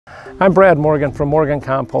I'm Brad Morgan from Morgan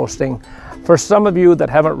Composting. For some of you that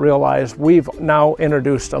haven't realized, we've now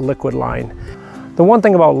introduced a liquid line. The one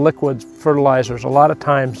thing about liquid fertilizers, a lot of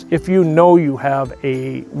times, if you know you have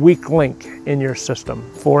a weak link in your system,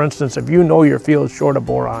 for instance, if you know your field's short of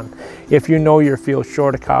boron, if you know your field's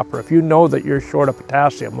short of copper, if you know that you're short of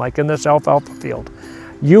potassium, like in this alfalfa field,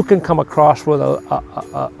 you can come across with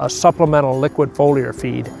a supplemental liquid foliar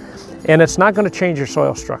feed, and it's not going to change your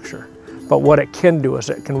soil structure. But what it can do is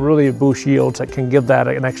it can really boost yields. It can give that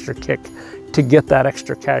an extra kick to get that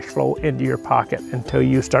extra cash flow into your pocket until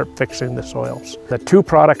you start fixing the soils. The two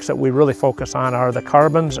products that we really focus on are the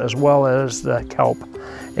carbons as well as the kelp.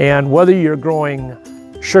 And whether you're growing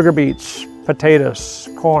sugar beets, potatoes,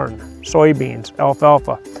 corn, soybeans,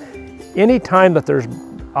 alfalfa, any time that there's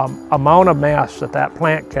amount of mass that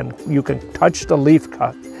plant you can touch the leaf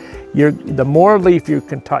cut, the more leaf you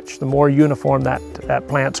can touch, the more uniform that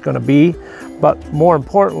plant's going to be. But more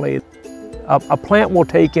importantly, a plant will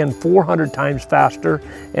take in 400 times faster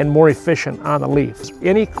and more efficient on the leaves.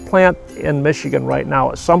 Any plant in Michigan right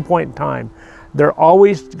now, at some point in time, they're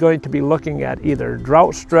always going to be looking at either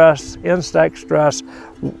drought stress, insect stress,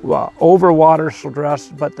 overwater stress,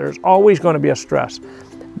 but there's always going to be a stress.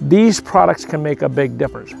 These products can make a big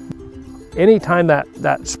difference. Anytime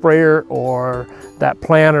that sprayer or that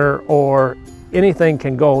planter or anything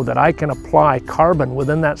can go that I can apply carbon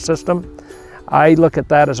within that system, I look at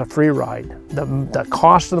that as a free ride. The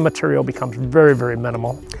cost of the material becomes very, very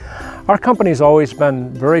minimal. Our company's always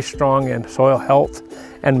been very strong in soil health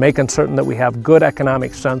and making certain that we have good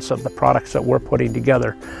economic sense of the products that we're putting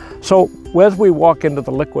together. So as we walk into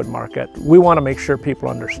the liquid market, we want to make sure people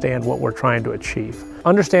understand what we're trying to achieve.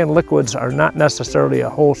 Understand liquids are not necessarily a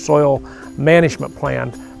whole soil management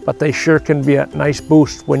plan, but they sure can be a nice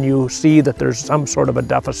boost when you see that there's some sort of a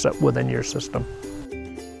deficit within your system.